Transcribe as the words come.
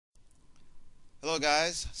Hello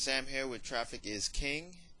guys, Sam here with Traffic is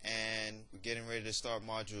King, and we're getting ready to start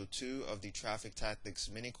Module 2 of the Traffic Tactics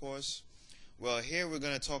mini course. Well, here we're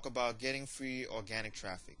going to talk about getting free organic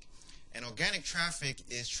traffic. And organic traffic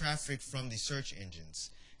is traffic from the search engines,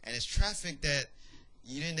 and it's traffic that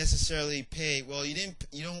you didn't necessarily pay. Well, you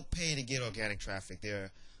don't pay to get organic traffic.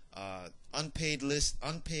 They're unpaid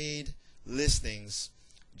listings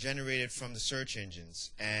generated from the search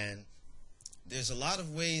engines, and there's a lot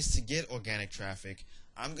of ways to get organic traffic.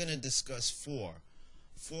 I'm going to discuss four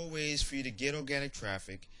ways for you to get organic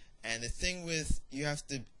traffic. And the thing with you have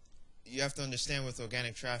to understand with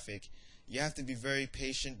organic traffic, you have to be very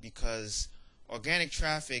patient, because organic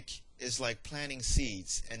traffic is like planting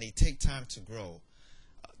seeds, and they take time to grow.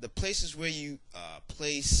 The places where you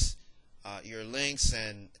place your links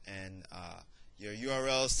and your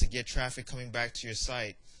URLs to get traffic coming back to your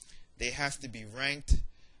site, they have to be ranked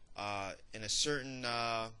in a certain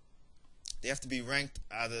they have to be ranked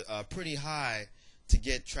pretty high to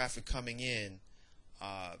get traffic coming in,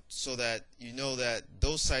 so that you know that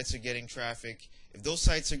those sites are getting traffic. If those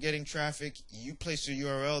sites are getting traffic, you place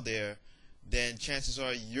your URL there, then chances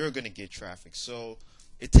are you're going to get traffic. So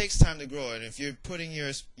it takes time to grow, and if you're putting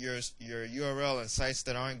your URL on sites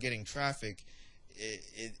that aren't getting traffic,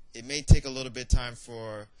 it may take a little bit time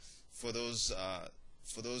for those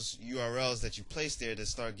URLs that you place there to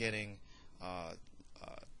start getting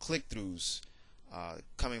click-throughs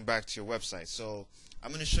coming back to your website. So I'm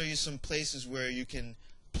going to show you some places where you can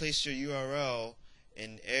place your URL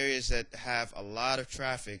in areas that have a lot of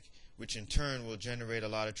traffic, which in turn will generate a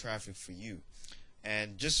lot of traffic for you.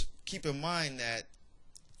 And just keep in mind that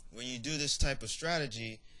when you do this type of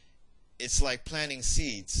strategy, it's like planting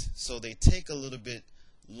seeds, so they take a little bit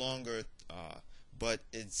longer, but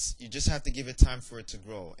you just have to give it time for it to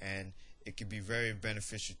grow, and it can be very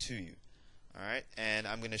beneficial to you. Alright, and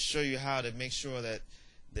I'm going to show you how to make sure that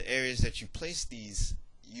the areas that you place these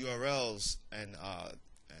URLs and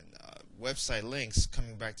website links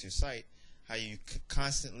coming back to your site, how you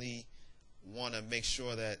constantly want to make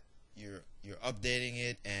sure that you're updating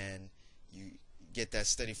it and you get that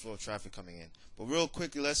steady flow of traffic coming in. But real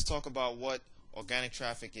quickly, let's talk about what organic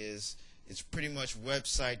traffic is. It's pretty much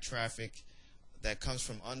website traffic that comes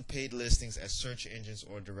from unpaid listings at search engines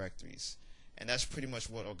or directories, and that's pretty much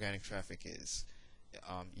what organic traffic is.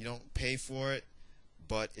 You don't pay for it,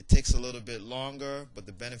 but it takes a little bit longer, but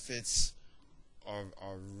the benefits are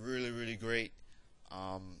really great.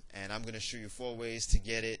 And I'm going to show you 4 ways to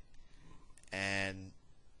get it, and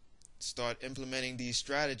start implementing these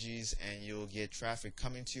strategies, and you'll get traffic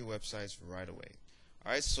coming to your websites right away.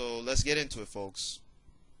 Alright, so let's get into it, folks.